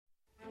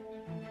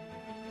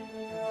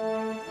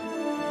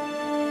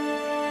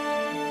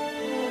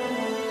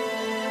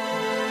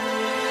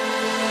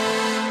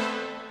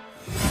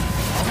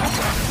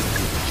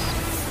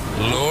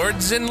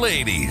Lads and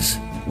ladies,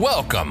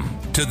 welcome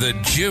to the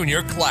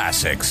Junior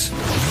Classics.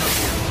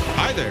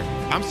 Hi there,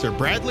 I'm Sir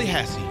Bradley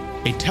Hassey,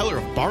 a teller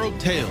of borrowed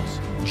tales.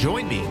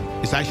 Join me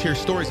as I share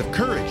stories of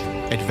courage,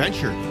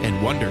 adventure,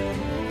 and wonder.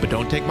 But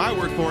don't take my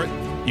word for it.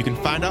 You can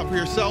find out for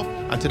yourself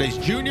on today's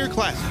Junior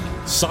Classic.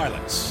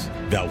 Silence,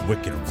 thou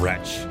wicked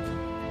wretch,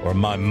 or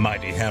my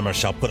mighty hammer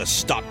shall put a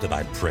stop to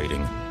thy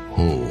prating.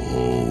 Ho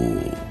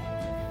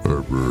ho,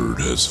 our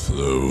bird has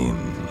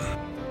flown.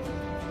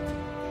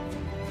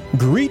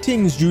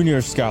 Greetings,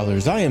 Junior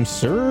Scholars. I am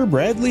Sir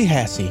Bradley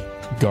Hassey,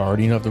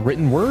 guardian of the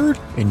written word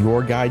and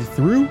your guide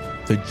through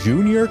the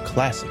Junior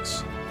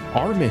Classics.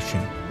 Our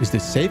mission is to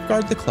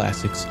safeguard the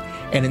classics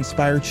and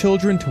inspire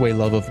children to a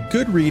love of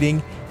good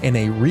reading and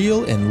a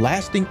real and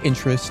lasting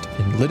interest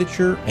in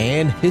literature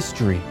and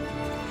history.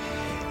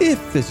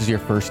 If this is your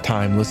first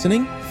time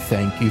listening,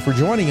 thank you for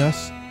joining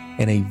us,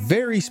 and a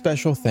very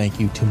special thank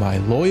you to my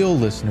loyal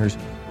listeners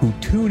who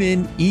tune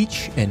in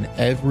each and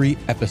every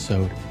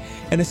episode,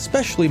 and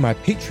especially my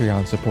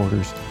Patreon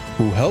supporters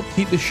who help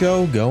keep the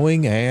show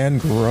going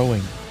and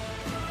growing.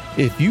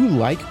 If you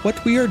like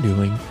what we are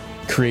doing,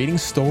 creating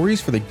stories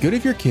for the good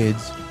of your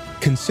kids,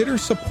 consider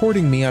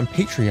supporting me on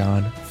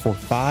Patreon for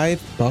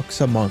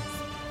 $5 a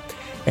month.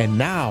 And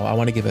now I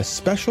want to give a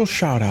special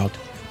shout out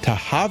to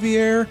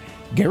Javier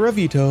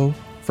Garavito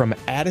from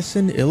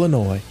Addison,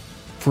 Illinois,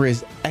 for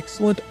his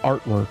excellent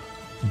artwork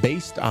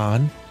based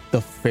on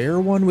The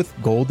Fair One with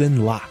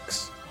Golden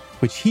Locks,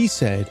 which he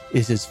said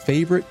is his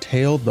favorite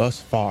tale thus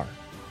far.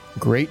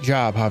 Great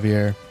job,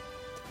 Javier.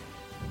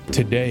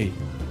 Today,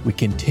 we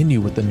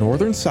continue with the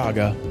Northern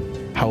Saga,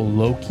 how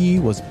Loki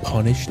was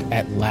punished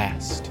at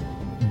last.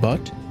 But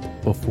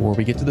before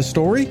we get to the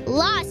story,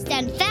 Lost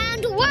and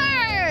found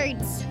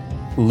words!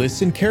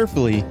 Listen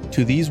carefully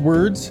to these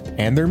words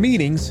and their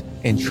meanings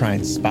and try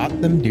and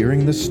spot them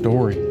during the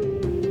story.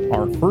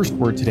 Our first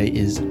word today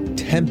is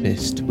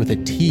tempest with a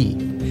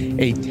T.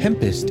 A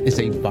tempest is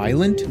a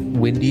violent,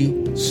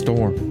 windy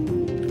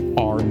storm.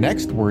 Our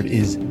next word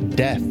is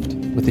deft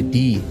with a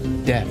D,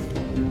 deft.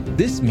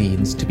 This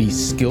means to be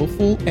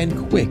skillful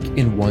and quick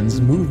in one's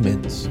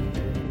movements.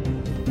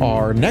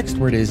 Our next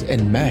word is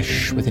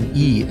enmesh with an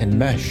E,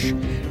 enmesh.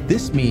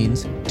 This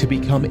means to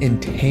become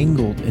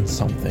entangled in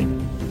something.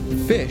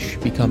 Fish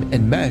become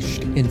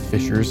enmeshed in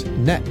fishers'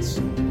 nets.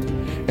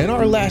 And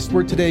our last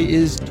word today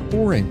is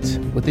torrent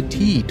with a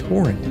T,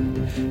 torrent.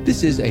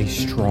 This is a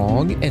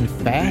strong and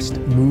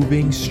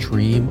fast-moving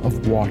stream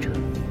of water.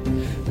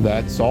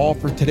 That's all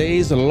for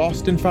today's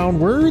Lost and Found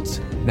Words.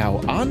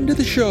 Now on to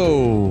the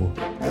show.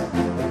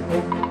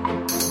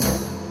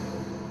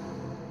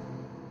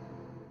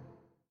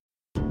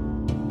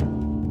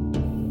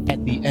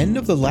 At the end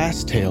of the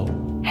last tale,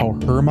 how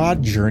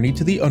Hermod journeyed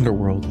to the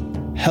underworld,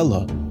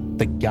 Hela,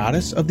 the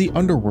goddess of the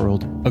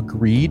underworld,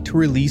 agreed to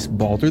release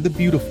Balder the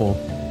Beautiful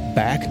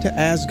back to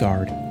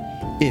Asgard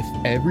if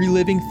every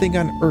living thing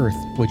on Earth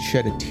would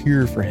shed a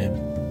tear for him.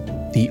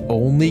 The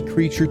only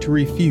creature to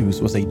refuse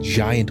was a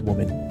giant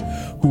woman,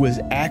 who was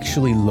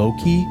actually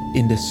Loki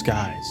in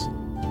disguise.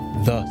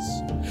 Thus,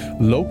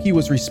 Loki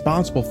was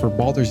responsible for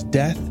Balder's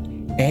death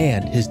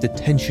and his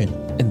detention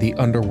in the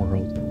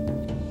underworld.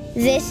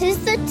 This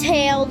is the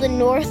tale the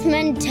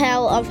Northmen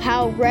tell of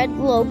how Red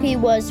Loki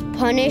was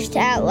punished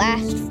at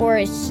last for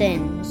his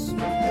sins.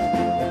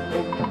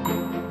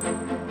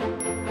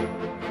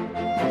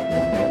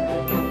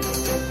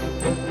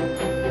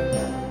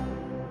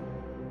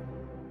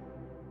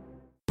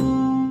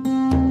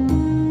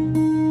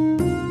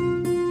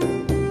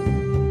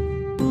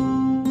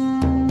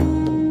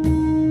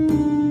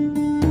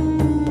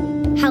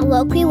 How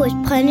Loki was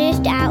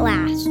punished at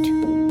last.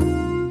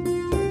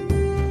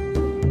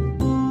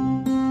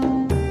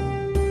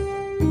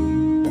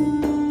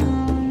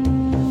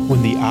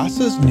 When the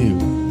Asas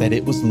knew that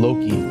it was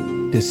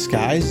Loki,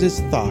 disguised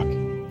as Thok,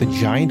 the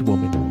giant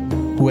woman,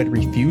 who had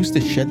refused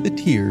to shed the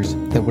tears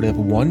that would have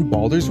won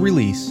Balder's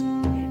release,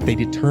 they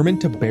determined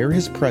to bear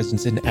his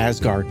presence in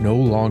Asgard no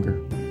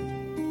longer.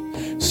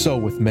 So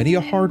with many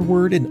a hard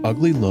word and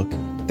ugly look,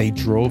 they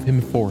drove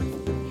him forth,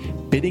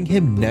 bidding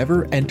him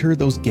never enter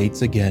those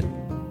gates again.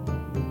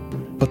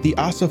 But the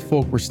Asa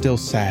folk were still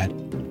sad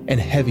and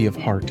heavy of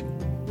heart,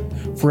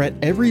 for at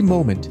every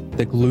moment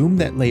the gloom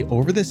that lay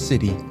over the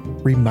city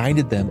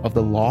reminded them of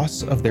the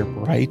loss of their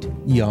bright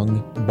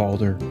young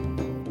Balder.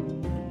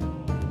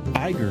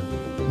 Iger,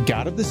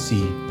 god of the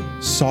sea,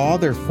 saw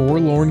their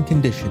forlorn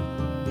condition,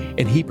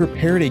 and he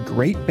prepared a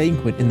great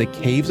banquet in the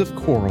caves of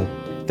coral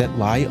that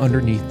lie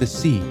underneath the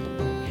sea,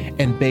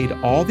 and bade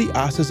all the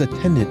Asas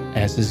attend it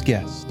as his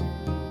guest.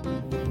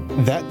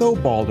 That though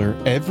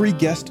Balder every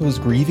guest was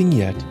grieving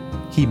yet,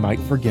 he might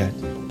forget,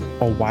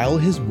 awhile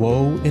his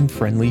woe in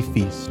friendly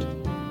feast.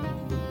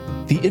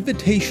 The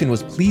invitation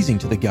was pleasing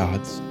to the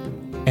gods,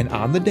 and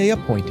on the day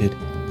appointed,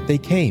 they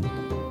came,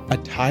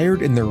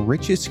 attired in their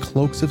richest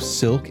cloaks of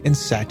silk and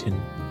satin,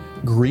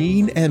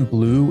 green and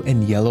blue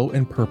and yellow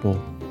and purple,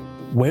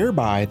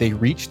 whereby they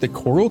reached the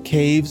coral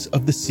caves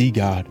of the sea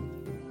god.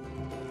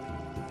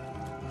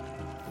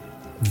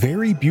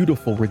 Very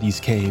beautiful were these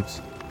caves,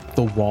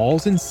 The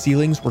walls and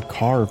ceilings were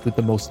carved with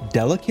the most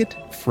delicate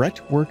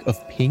fretwork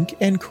of pink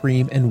and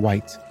cream and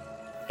white,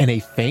 and a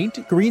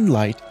faint green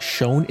light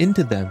shone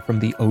into them from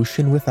the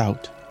ocean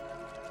without.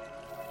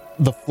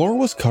 The floor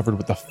was covered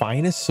with the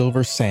finest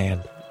silver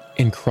sand,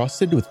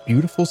 encrusted with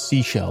beautiful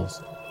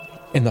seashells,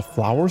 and the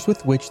flowers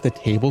with which the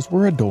tables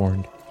were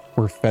adorned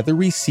were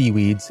feathery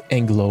seaweeds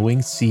and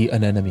glowing sea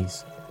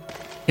anemones.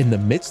 In the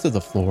midst of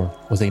the floor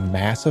was a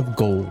mass of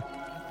gold,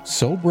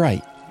 so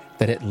bright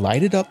that it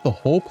lighted up the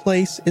whole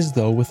place as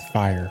though with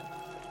fire.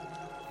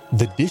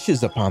 The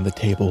dishes upon the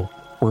table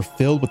were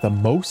filled with the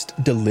most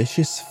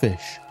delicious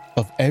fish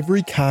of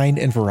every kind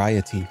and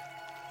variety,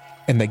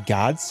 and the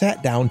gods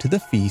sat down to the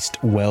feast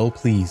well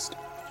pleased,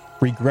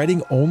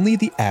 regretting only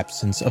the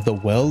absence of the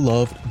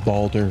well-loved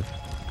Balder,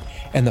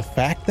 and the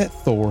fact that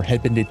Thor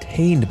had been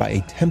detained by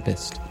a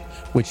tempest,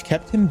 which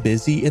kept him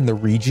busy in the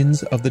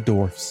regions of the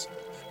dwarfs,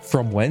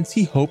 from whence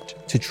he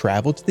hoped to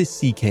travel to the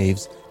sea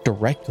caves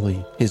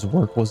directly his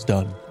work was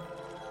done.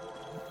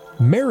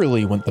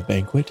 Merrily went the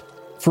banquet,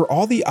 for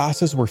all the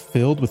Asas were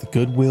filled with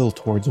goodwill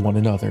towards one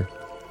another,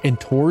 and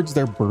towards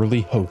their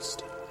burly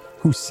host,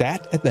 who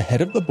sat at the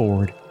head of the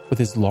board with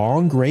his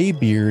long gray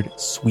beard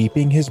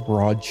sweeping his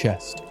broad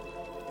chest.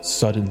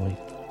 Suddenly,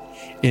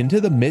 into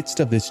the midst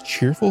of this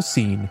cheerful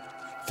scene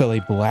fell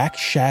a black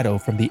shadow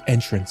from the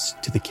entrance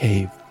to the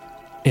cave,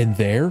 and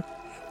there,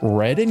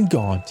 red and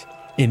gaunt,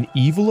 and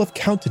evil of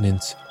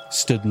countenance,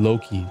 stood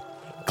Loki,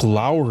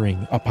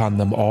 glowering upon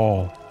them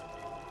all.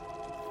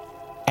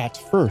 At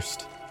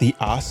first, the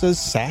Asas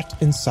sat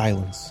in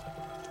silence,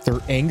 their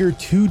anger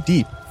too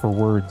deep for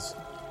words.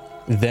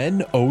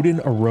 Then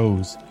Odin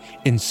arose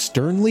and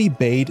sternly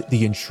bade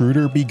the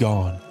intruder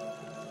begone.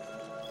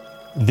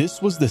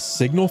 This was the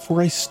signal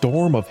for a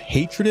storm of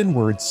hatred and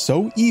words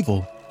so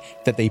evil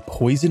that they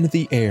poisoned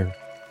the air.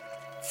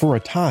 For a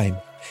time,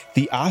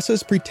 the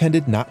Asas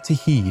pretended not to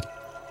heed,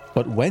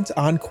 but went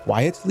on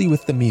quietly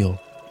with the meal.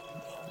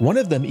 One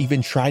of them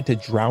even tried to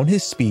drown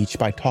his speech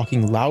by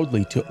talking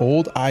loudly to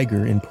old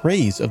Iger in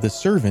praise of the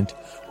servant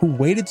who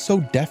waited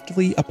so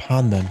deftly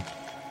upon them.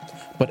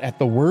 But at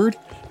the word,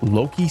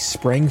 Loki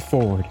sprang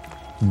forward,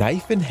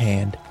 knife in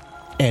hand,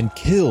 and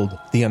killed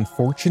the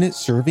unfortunate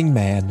serving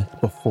man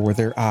before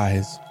their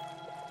eyes.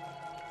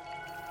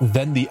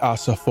 Then the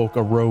Asa folk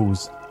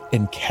arose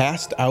and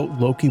cast out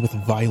Loki with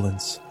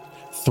violence,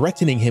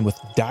 threatening him with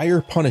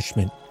dire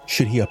punishment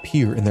should he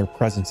appear in their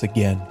presence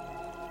again.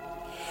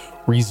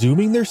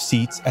 Resuming their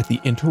seats at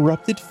the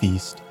interrupted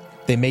feast,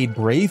 they made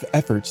brave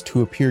efforts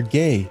to appear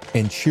gay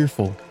and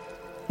cheerful,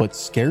 but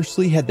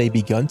scarcely had they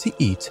begun to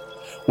eat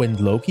when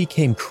Loki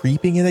came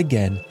creeping in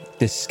again,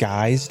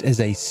 disguised as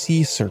a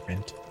sea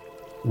serpent.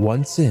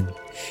 Once in,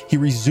 he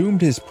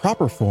resumed his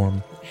proper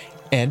form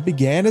and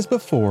began as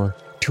before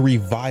to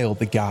revile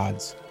the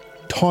gods,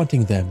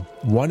 taunting them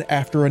one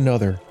after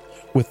another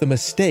with the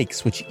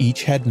mistakes which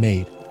each had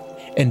made,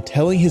 and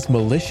telling his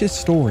malicious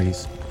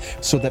stories,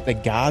 so that the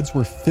gods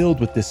were filled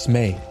with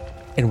dismay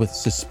and with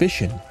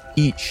suspicion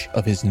each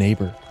of his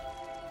neighbor.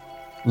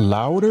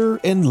 Louder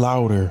and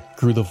louder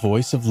grew the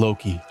voice of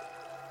Loki,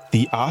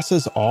 the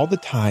Asas all the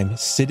time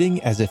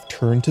sitting as if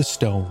turned to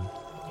stone,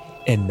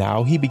 and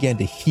now he began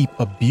to heap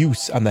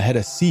abuse on the head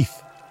of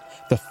Sif,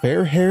 the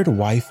fair-haired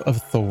wife of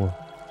Thor.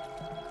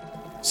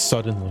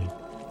 Suddenly,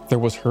 there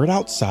was heard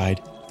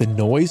outside the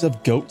noise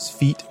of goats'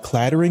 feet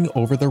clattering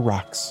over the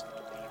rocks,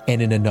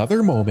 and in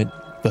another moment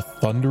the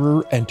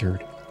Thunderer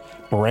entered,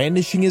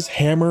 brandishing his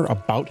hammer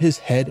about his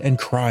head and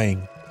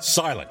crying,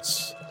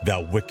 "Silence,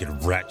 thou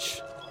wicked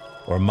wretch,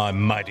 or my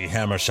mighty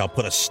hammer shall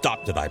put a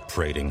stop to thy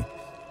prating.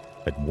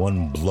 At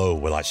one blow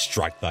will I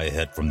strike thy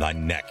head from thy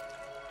neck,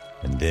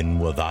 and then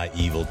will thy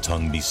evil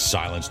tongue be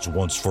silenced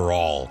once for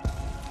all."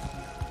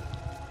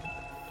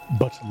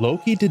 But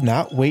Loki did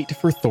not wait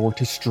for Thor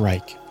to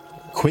strike.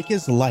 Quick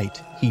as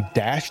light, he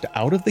dashed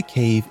out of the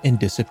cave and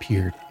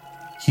disappeared.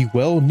 He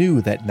well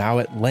knew that now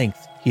at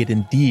length he had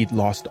indeed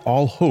lost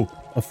all hope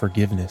of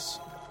forgiveness.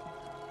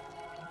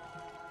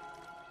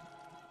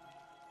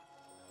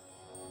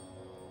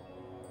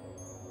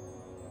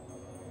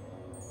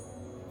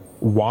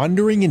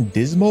 Wandering in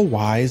dismal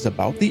wise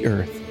about the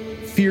earth,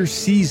 fear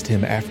seized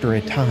him after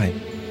a time,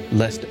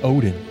 lest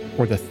Odin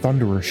or the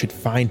Thunderer should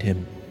find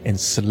him and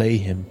slay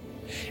him,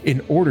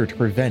 in order to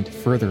prevent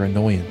further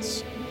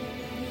annoyance.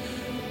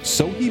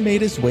 So he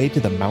made his way to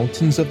the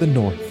mountains of the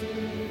north,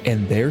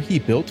 and there he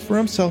built for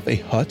himself a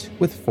hut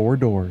with 4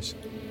 doors,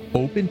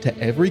 open to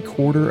every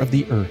quarter of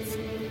the earth,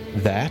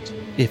 that,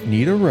 if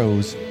need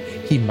arose,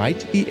 he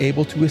might be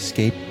able to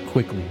escape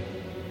quickly.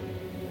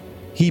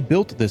 He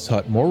built this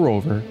hut,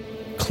 moreover,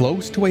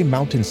 close to a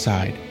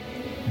mountainside,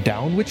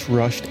 down which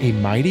rushed a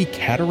mighty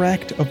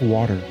cataract of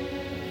water,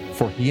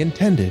 for he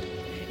intended,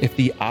 if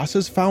the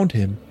Asas found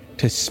him,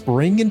 to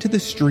spring into the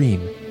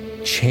stream,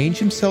 change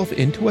himself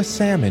into a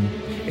salmon,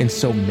 and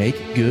so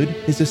make good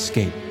his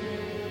escape.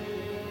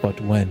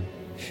 But when,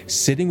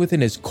 sitting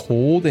within his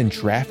cold and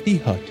drafty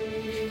hut,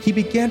 he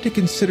began to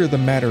consider the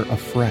matter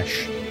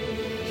afresh,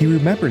 he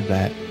remembered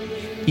that,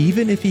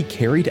 even if he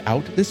carried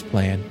out this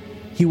plan,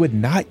 he would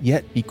not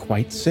yet be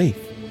quite safe.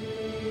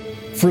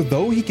 For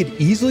though he could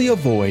easily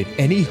avoid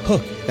any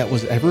hook that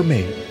was ever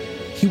made,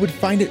 he would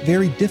find it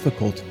very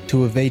difficult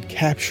to evade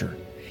capture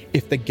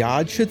if the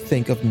god should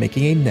think of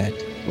making a net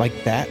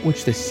like that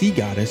which the sea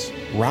goddess,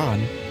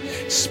 Ran,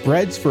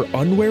 spreads for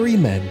unwary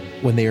men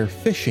when they are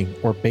fishing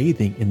or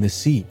bathing in the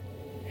sea.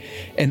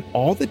 And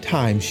all the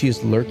time she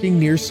is lurking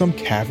near some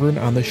cavern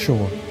on the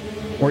shore,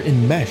 or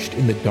enmeshed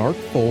in the dark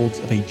folds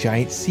of a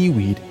giant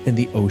seaweed in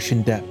the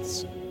ocean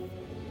depths.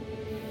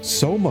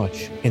 So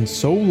much and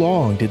so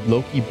long did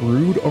Loki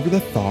brood over the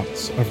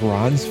thoughts of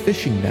Ran's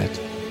fishing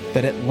net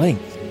that at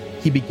length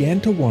he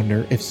began to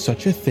wonder if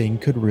such a thing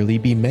could really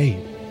be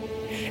made,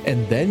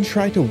 and then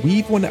try to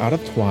weave one out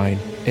of twine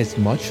as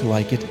much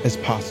like it as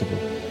possible.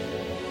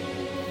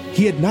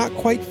 He had not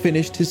quite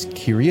finished his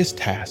curious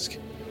task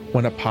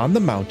when upon the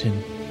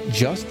mountain,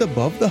 just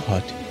above the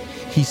hut,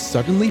 he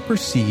suddenly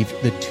perceived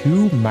the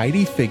two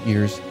mighty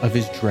figures of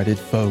his dreaded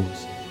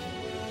foes.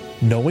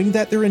 Knowing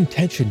that their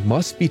intention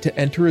must be to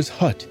enter his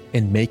hut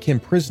and make him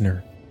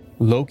prisoner,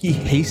 Loki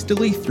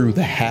hastily threw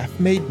the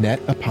half-made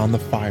net upon the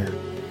fire,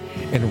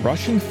 and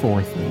rushing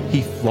forth,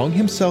 he flung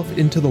himself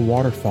into the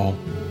waterfall,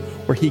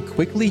 where he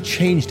quickly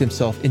changed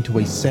himself into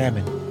a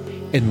salmon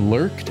and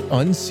lurked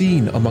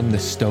unseen among the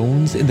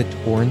stones in the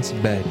torrent's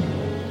bed.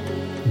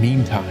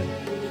 Meantime,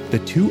 the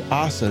two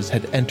Asas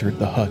had entered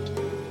the hut.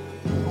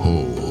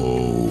 Ho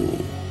ho,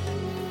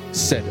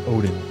 Said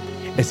Odin,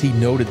 as he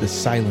noted the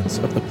silence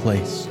of the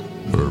place.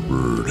 our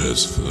bird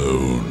has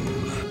flown.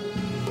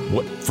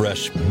 What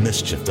fresh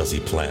mischief does he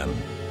plan?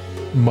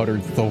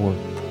 Muttered Thor,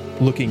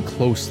 looking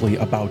closely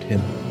about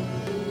him.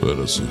 Let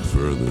us look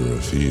further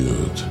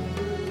afield.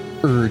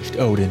 Urged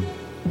Odin,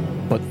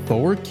 but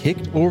Thor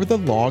kicked over the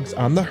logs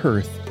on the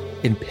hearth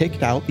and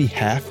picked out the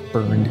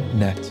half-burned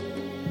net.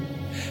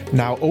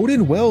 Now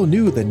Odin well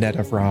knew the net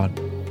of Ran,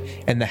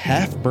 and the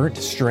half-burnt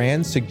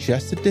strand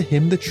suggested to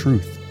him the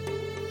truth.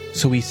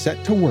 So he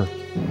set to work,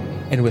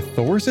 and with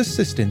Thor's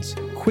assistance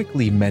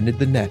quickly mended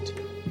the net,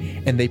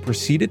 and they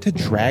proceeded to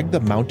drag the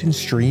mountain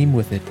stream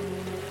with it.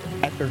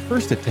 At their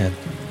first attempt,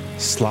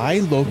 sly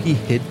Loki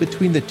hid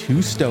between the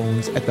two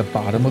stones at the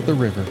bottom of the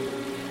river,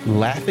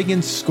 laughing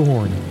in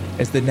scorn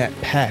as the net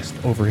passed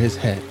over his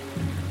head.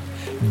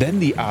 Then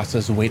the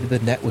Asas weighted the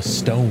net with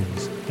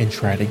stones and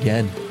tried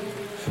again,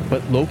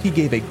 but Loki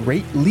gave a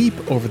great leap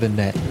over the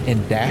net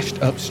and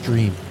dashed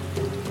upstream.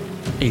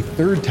 A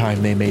third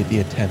time they made the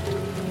attempt,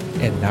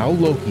 and now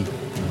Loki,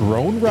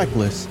 grown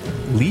reckless,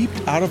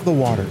 leaped out of the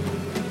water.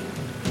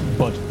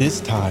 But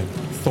this time,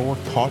 Thor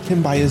caught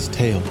him by his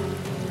tail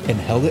and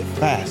held it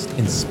fast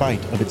in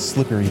spite of its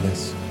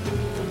slipperiness.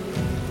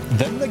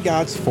 Then the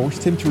gods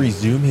forced him to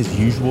resume his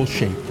usual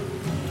shape,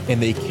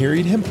 and they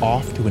carried him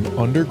off to an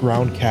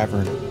underground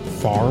cavern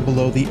far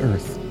below the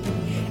earth,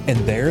 and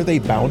there they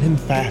bound him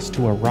fast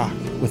to a rock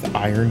with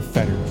iron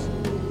fetters.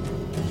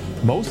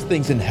 Most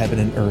things in heaven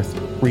and earth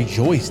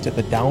rejoiced at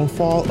the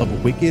downfall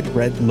of wicked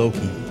red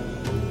Loki,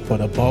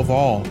 but above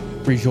all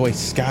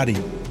rejoiced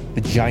Skadi,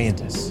 the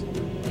giantess.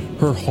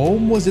 Her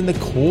home was in the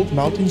cold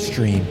mountain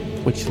stream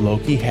which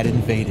Loki had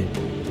invaded,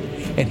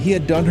 and he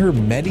had done her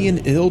many an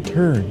ill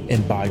turn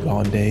in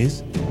bygone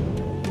days.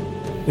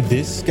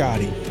 This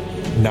Skadi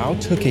now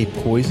took a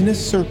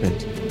poisonous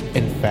serpent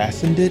and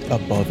fastened it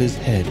above his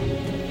head,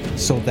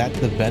 so that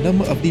the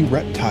venom of the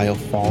reptile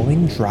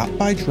falling drop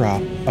by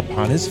drop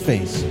upon his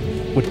face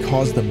would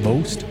cause the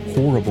most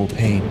horrible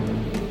pain.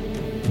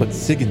 But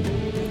Sigyn,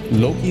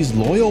 Loki's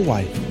loyal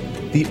wife,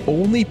 the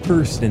only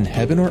person in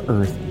heaven or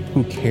earth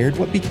who cared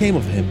what became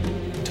of him,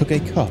 took a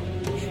cup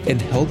and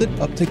held it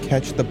up to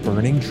catch the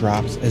burning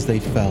drops as they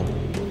fell,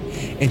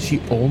 and she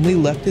only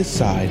left his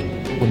side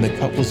when the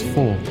cup was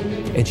full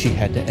and she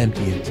had to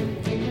empty it.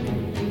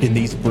 In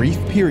these brief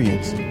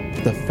periods,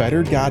 the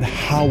fettered god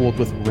howled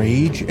with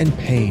rage and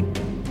pain,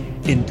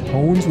 in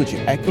tones which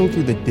echoed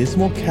through the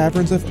dismal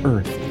caverns of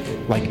earth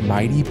like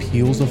mighty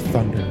peals of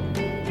thunder,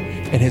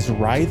 and his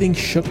writhing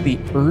shook the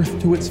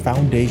earth to its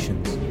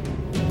foundations,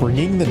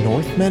 bringing the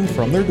Northmen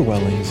from their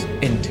dwellings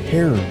in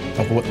terror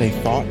of what they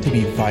thought to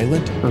be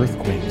violent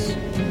earthquakes.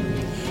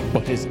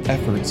 But his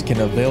efforts can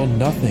avail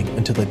nothing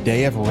until the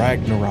day of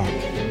Ragnarok.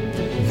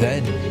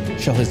 Then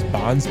shall his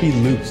bonds be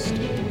loosed,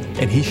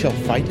 and he shall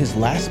fight his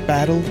last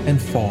battle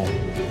and fall,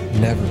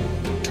 never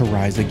to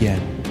rise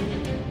again.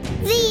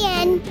 The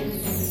end.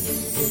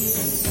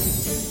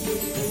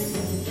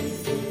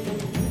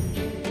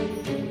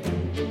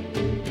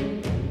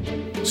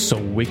 So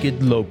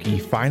wicked Loki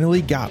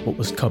finally got what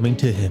was coming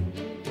to him.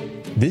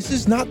 This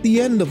is not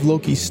the end of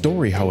Loki's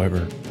story,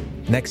 however.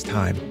 Next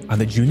time on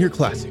the Junior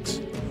Classics,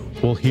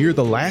 we'll hear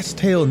the last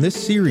tale in this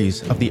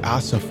series of the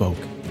Asa folk,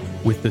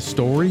 with the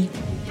story,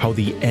 how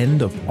the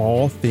end of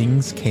all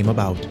things came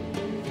about.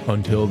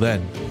 Until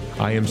then,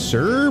 I am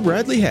Sir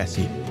Bradley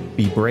Hassey.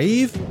 Be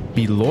brave,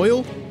 be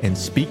loyal, and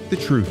speak the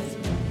truth.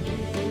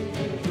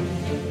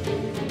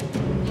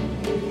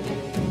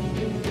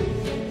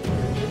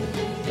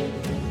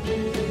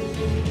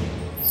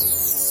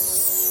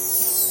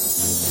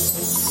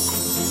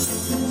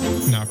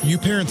 Now for you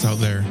parents out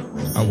there,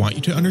 I want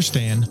you to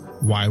understand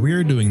why we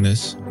are doing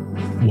this,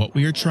 what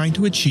we are trying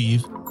to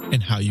achieve,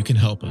 and how you can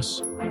help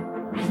us.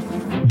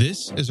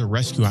 This is a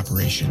rescue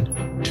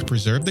operation to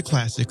preserve the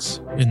classics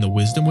and the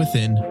wisdom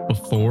within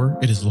before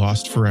it is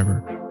lost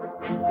forever.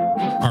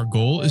 Our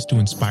goal is to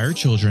inspire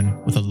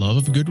children with a love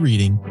of good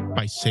reading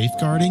by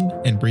safeguarding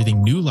and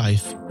breathing new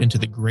life into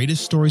the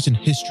greatest stories in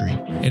history,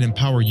 and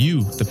empower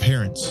you, the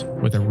parents,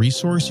 with a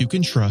resource you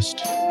can trust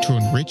to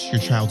enrich your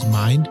child's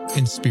mind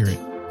and spirit.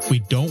 We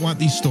don't want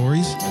these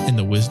stories and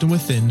the wisdom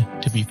within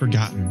to be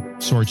forgotten,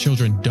 so our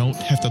children don't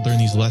have to learn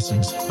these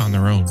lessons on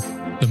their own.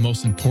 The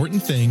most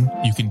important thing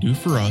you can do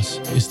for us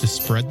is to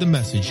spread the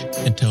message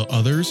and tell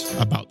others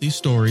about these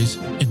stories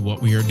and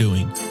what we are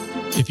doing.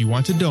 If you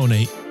want to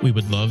donate, we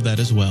would love that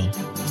as well.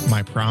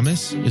 My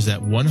promise is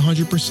that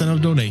 100%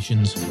 of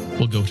donations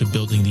will go to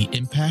building the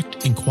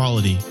impact and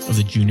quality of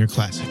the Junior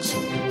Classics.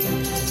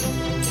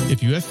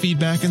 If you have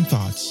feedback and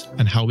thoughts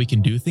on how we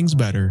can do things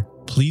better,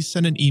 please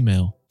send an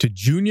email to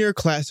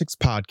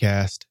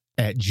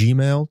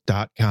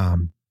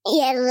juniorclassicspodcast@gmail.com.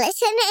 You're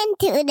listening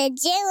to the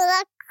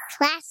Junior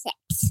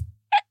Classics.